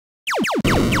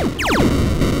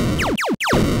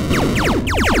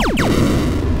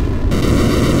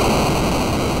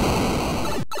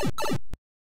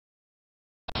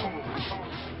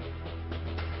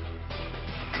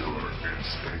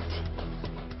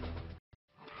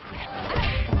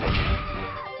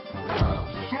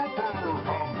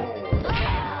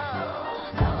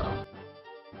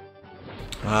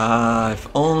If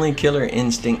only Killer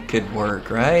Instinct could work,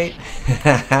 right?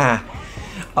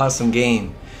 Awesome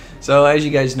game. So as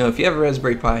you guys know, if you have a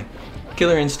Raspberry Pi,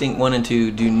 Killer Instinct 1 and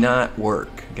 2 do not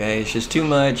work. Okay, it's just too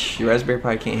much. Your Raspberry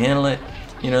Pi can't handle it.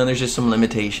 You know, there's just some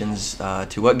limitations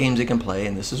to what games it can play,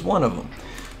 and this is one of them.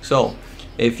 So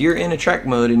if you're in a track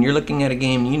mode and you're looking at a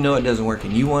game, you know it doesn't work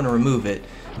and you want to remove it,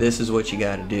 this is what you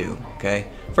got to do. Okay,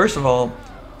 first of all,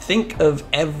 think of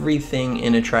everything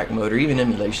in a track mode or even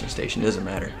emulation station, doesn't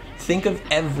matter. Think of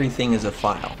everything as a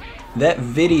file. That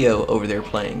video over there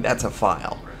playing, that's a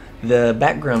file. The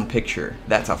background picture,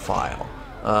 that's a file.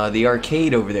 The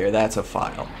arcade over there, that's a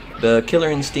file. The Killer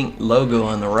Instinct logo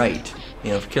on the right,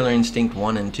 you know, Killer Instinct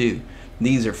 1 and 2,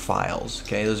 these are files,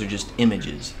 okay? Those are just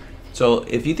images. So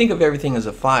if you think of everything as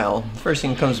a file, the first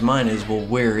thing that comes to mind is, well,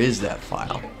 where is that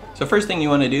file? So first thing you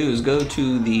want to do is go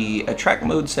to the track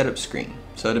mode setup screen.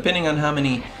 So depending on how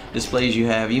many displays you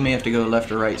have, you may have to go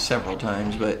left or right several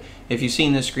times, but if you've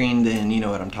seen this screen, then you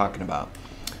know what I'm talking about.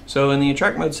 So in the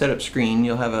track mode setup screen,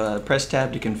 you'll have a press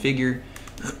tab to configure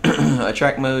a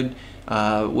track mode.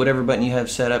 Whatever button you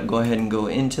have set up, go ahead and go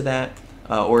into that.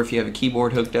 Or if you have a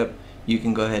keyboard hooked up, you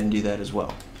can go ahead and do that as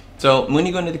well. So when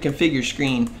you go into the configure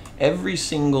screen, every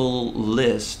single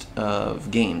list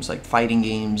of games, like fighting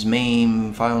games,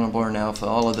 MAME, Final Born Alpha,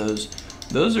 all of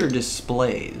those are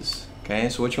displays. Okay,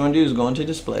 so what you want to do is go into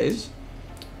displays.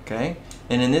 Okay,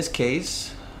 and in this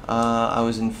case, I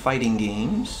was in fighting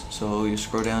games, so you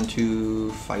scroll down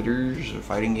to fighters or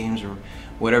fighting games or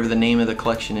whatever the name of the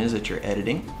collection is that you're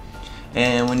editing.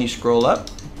 And when you scroll up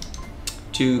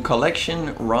to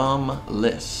collection ROM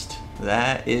list,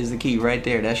 that is the key right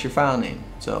there. That's your file name.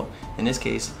 So in this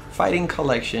case, fighting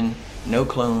collection, no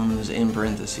clones in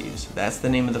parentheses. That's the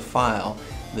name of the file,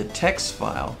 the text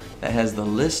file that has the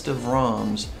list of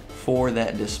ROMs for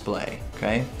that display.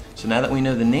 Okay, so now that we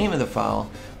know the name of the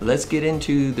file, let's get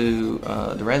into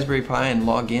the Raspberry Pi and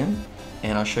log in,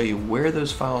 and I'll show you where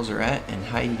those files are at and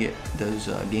how you get those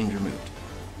games removed.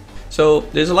 So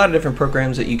there's a lot of different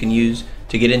programs that you can use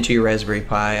to get into your Raspberry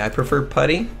Pi. I prefer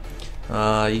PuTTY.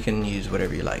 You can use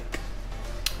whatever you like.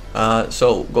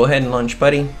 So go ahead and launch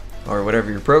PuTTY or whatever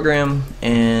your program,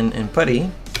 and in PuTTY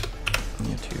you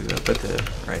have to put the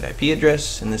right IP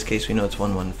address. In this case we know it's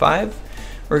 115.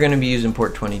 We're going to be using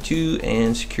port 22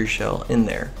 and Secure Shell in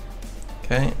there.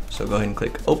 Okay, so go ahead and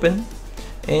click open,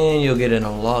 and you'll get in a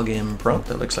login prompt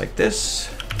that looks like this,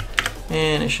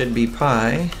 and it should be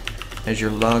Pi as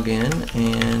your login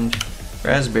and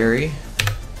Raspberry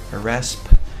or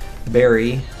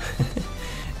Raspberry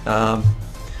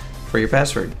for your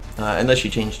password, unless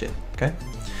you changed it.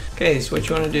 Okay, so what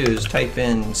you want to do is type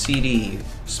in cd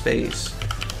space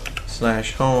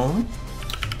 /home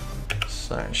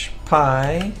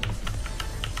 /pi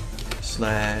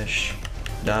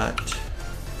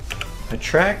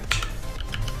 /attract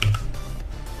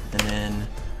and then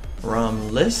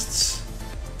ROM lists,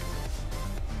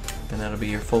 and that'll be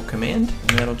your full command,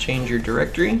 and that'll change your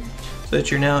directory so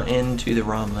that you're now into the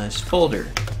ROM list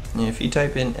folder. And if you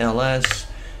type in ls,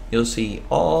 you'll see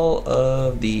all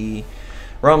of the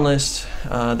ROM lists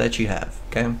that you have.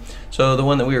 Okay, so the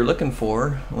one that we were looking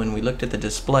for when we looked at the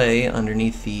display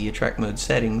underneath the track mode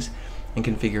settings and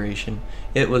configuration,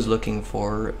 it was looking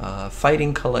for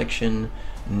fighting collection,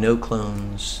 no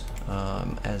clones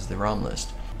as the ROM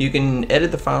list. You can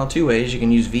edit the file two ways. You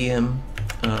can use Vim,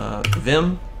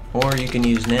 or you can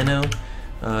use Nano.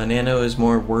 Nano is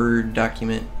more Word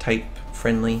document type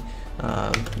friendly,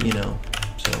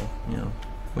 so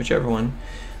whichever one.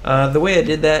 The way I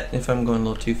did that, if I'm going a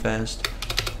little too fast,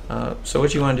 so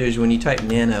what you want to do is when you type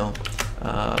Nano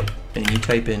and you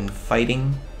type in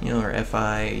fighting, or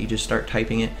FI, you just start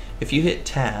typing it. If you hit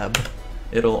tab,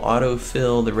 it'll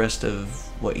autofill the rest of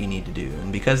what you need to do.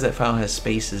 And because that file has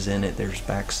spaces in it, there's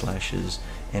backslashes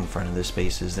in front of the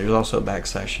spaces. There's also a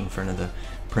backslash in front of the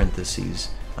parentheses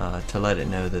to let it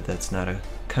know that that's not a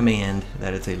command,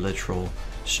 that it's a literal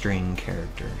string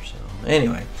character. So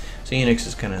anyway, so Unix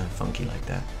is kind of funky like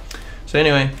that. So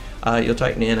anyway, you'll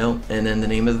type Nano and then the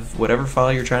name of whatever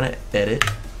file you're trying to edit,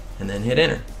 and then hit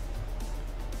enter.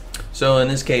 So in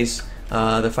this case,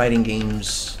 the fighting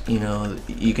games,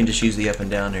 you can just use the up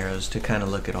and down arrows to kind of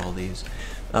look at all these.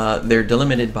 They're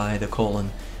delimited by the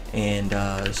colon, and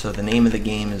so the name of the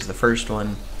game is the first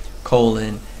one,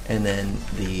 colon, and then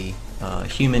the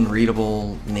human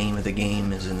readable name of the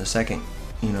game is in the second,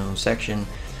 section.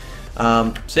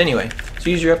 So anyway, so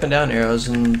use your up and down arrows,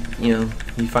 and you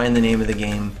find the name of the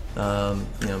game.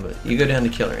 But you go down to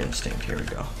Killer Instinct. Here we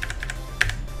go.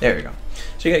 There we go.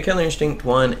 So you got Killer Instinct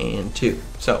 1 and 2.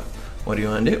 So what do you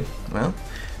want to do? Well,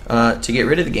 to get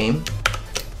rid of the game,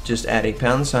 just add a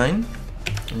 £,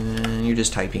 and you're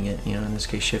just typing it. In this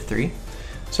case, Shift 3.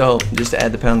 So just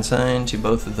add the £, to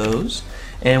both of those,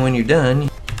 and when you're done,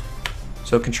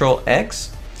 so Control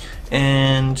X,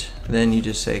 and then you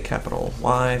just say capital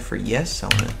Y for yes. I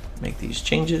want to make these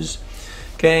changes.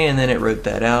 Okay, and then it wrote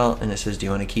that out, and it says, do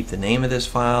you want to keep the name of this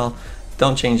file?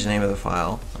 Don't change the name of the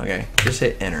file. Okay, just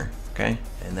hit enter. Okay,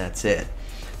 and that's it.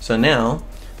 So now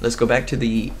let's go back to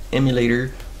the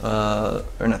emulator, or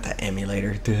not that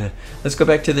emulator. Let's go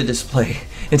back to the display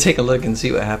and take a look and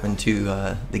see what happened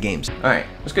to the games. All right,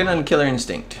 let's go down to Killer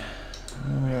Instinct.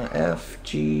 F,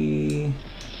 G,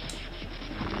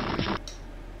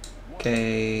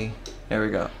 K. There we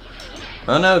go.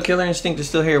 Oh no, Killer Instinct is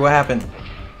still here. What happened?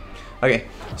 Okay,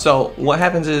 so what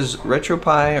happens is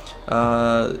RetroPie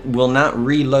will not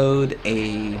reload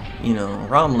a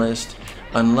ROM list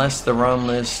unless the ROM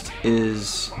list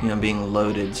is being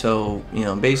loaded. So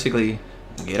basically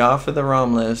get off of the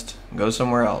ROM list, go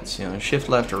somewhere else. Shift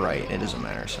left or right, it doesn't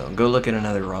matter. So go look at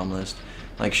another ROM list,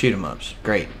 like shoot 'em ups.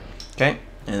 Great. Okay,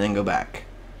 and then go back.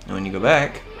 And when you go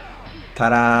back,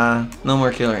 ta-da! No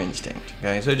more Killer Instinct.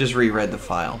 Okay, so it just reread the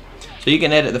file. So you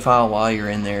can edit the file while you're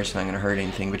in there. It's not going to hurt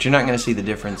anything, but you're not going to see the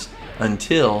difference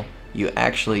until you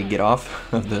actually get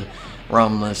off of the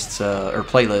ROM lists or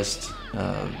playlists,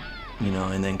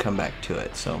 and then come back to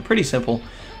it. So pretty simple,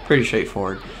 pretty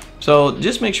straightforward. So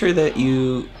just make sure that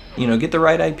you get the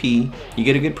right IP, you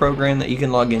get a good program that you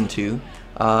can log into.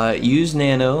 Use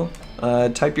Nano.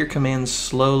 Type your commands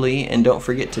slowly, and don't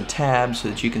forget to tab so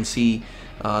that you can see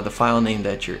the file name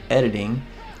that you're editing.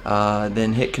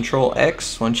 Then hit Control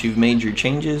X once you've made your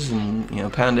changes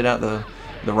and pounded out the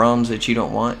ROMs that you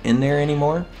don't want in there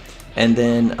anymore, and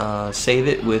then save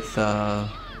it with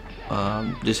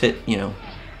just hit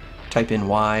type in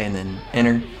Y and then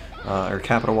enter, or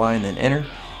capital Y and then enter,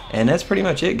 and that's pretty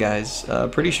much it, guys.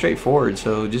 Pretty straightforward.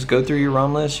 So just go through your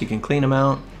ROM list. You can clean them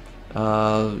out.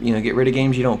 Get rid of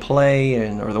games you don't play,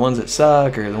 or the ones that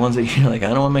suck, or the ones that you're like, I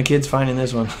don't want my kids finding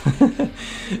this one.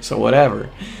 So whatever.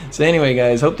 So anyway,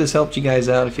 guys, hope this helped you guys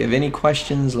out. If you have any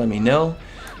questions, let me know.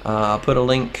 I'll put a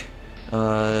link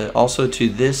also to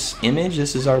this image.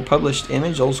 This is our published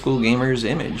image, OleSchool Gamers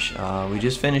image. We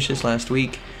just finished this last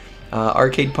week.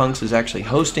 Arcade Punks is actually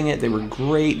hosting it. They were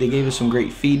great. They gave us some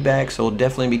great feedback, so we'll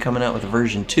definitely be coming out with a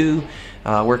version 2,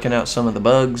 working out some of the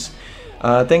bugs.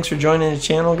 Thanks for joining the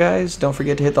channel, guys. Don't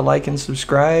forget to hit the like and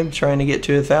subscribe. Trying to get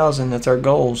to 1,000. That's our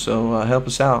goal, so help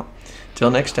us out.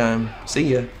 Till next time,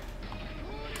 see ya.